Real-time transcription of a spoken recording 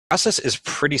process is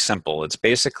pretty simple. It's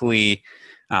basically,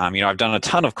 I've done a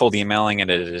ton of cold emailing and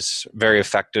it is very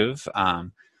effective.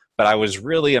 But I was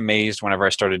really amazed whenever I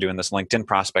started doing this LinkedIn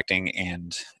prospecting.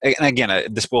 And again,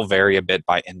 this will vary a bit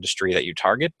by industry that you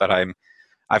target, but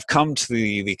I've come to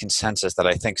the consensus that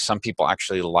I think some people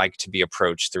actually like to be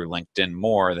approached through LinkedIn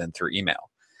more than through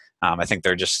email. I think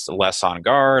they're just less on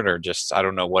guard, or just, I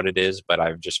don't know what it is, but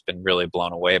I've just been really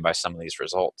blown away by some of these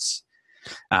results.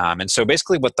 And so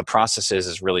basically what the process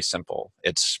is really simple.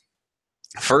 It's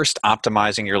first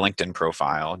optimizing your LinkedIn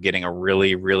profile, getting a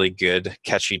really, really good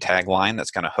catchy tagline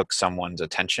that's going to hook someone's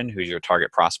attention who's your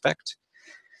target prospect.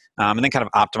 And then kind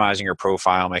of optimizing your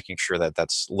profile, making sure that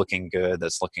that's looking good,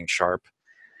 that's looking sharp.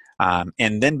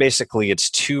 And then basically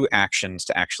it's 2 actions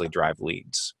to actually drive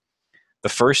leads. The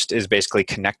first is basically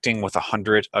connecting with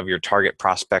 100 of your target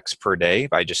prospects per day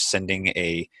by just sending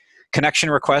a connection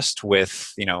request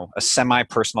with, a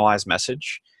semi-personalized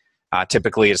message.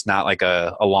 Typically, it's not like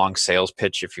a long sales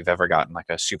pitch. If you've ever gotten like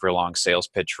a super long sales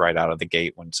pitch right out of the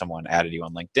gate when someone added you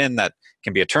on LinkedIn, that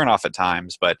can be a turnoff at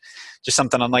times. But just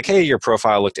something on like, hey, your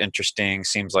profile looked interesting.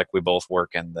 Seems like we both work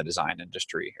in the design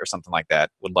industry, or something like that.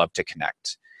 Would love to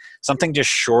connect. Something just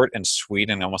short and sweet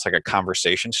and almost like a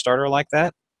conversation starter like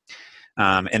that.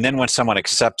 And then when someone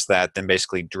accepts that, then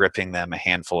basically dripping them a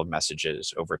handful of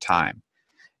messages over time.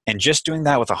 And just doing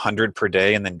that with 100 per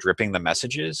day and then dripping the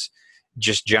messages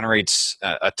just generates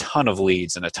a ton of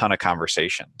leads and a ton of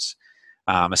conversations,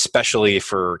 especially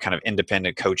for kind of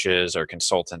independent coaches or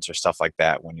consultants or stuff like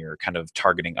that when you're kind of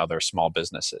targeting other small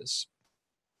businesses.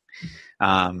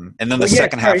 And then the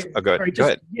second half, go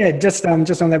ahead. Yeah, just on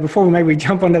that, before maybe we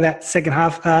jump onto that second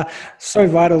half, so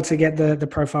vital to get the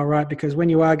profile right, because when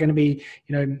you are going to be,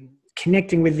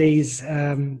 connecting with these,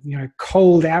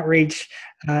 cold outreach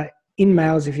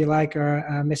in-mails, if you like, or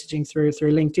messaging through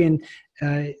LinkedIn,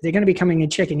 they're going to be coming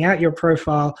and checking out your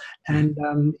profile, and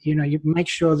you make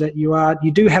sure that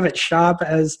you do have it sharp,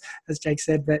 as Jake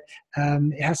said, but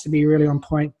it has to be really on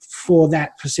point for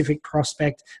that specific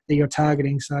prospect that you're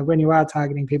targeting. So when you are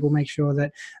targeting people, make sure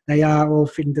that they are all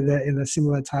fit into the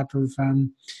similar type of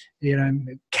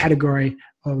category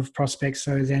of prospects.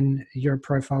 So then your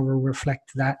profile will reflect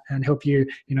that and help you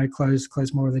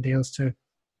close more of the deals too.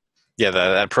 Yeah,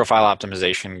 that profile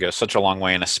optimization goes such a long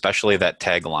way, and especially that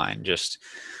tagline. Just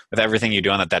with everything you do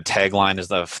on that tagline is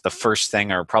the first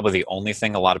thing, or probably the only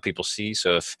thing a lot of people see.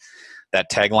 So if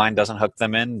that tagline doesn't hook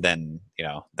them in, then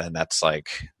that's a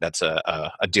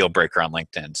deal breaker on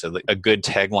LinkedIn. So a good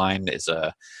tagline is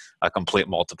a complete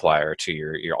multiplier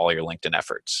to all your LinkedIn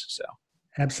efforts. So.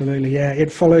 Absolutely, yeah.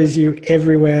 It follows you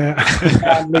everywhere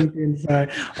on LinkedIn, so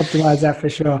optimize that for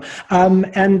sure.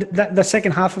 And the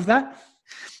second half of that?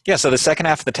 Yeah, so the second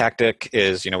half of the tactic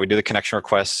is, we do the connection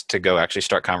request to go actually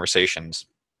start conversations.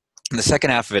 And the second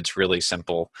half of it's really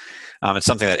simple. It's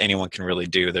something that anyone can really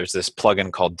do. There's this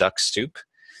plugin called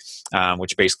𝗥𝗘𝗘𝗚,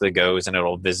 which basically goes and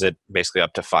it'll visit basically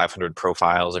up to 500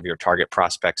 profiles of your target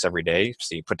prospects every day.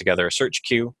 So you put together a search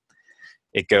queue.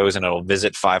 It goes and it'll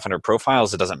visit 500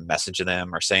 profiles. It doesn't message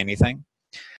them or say anything.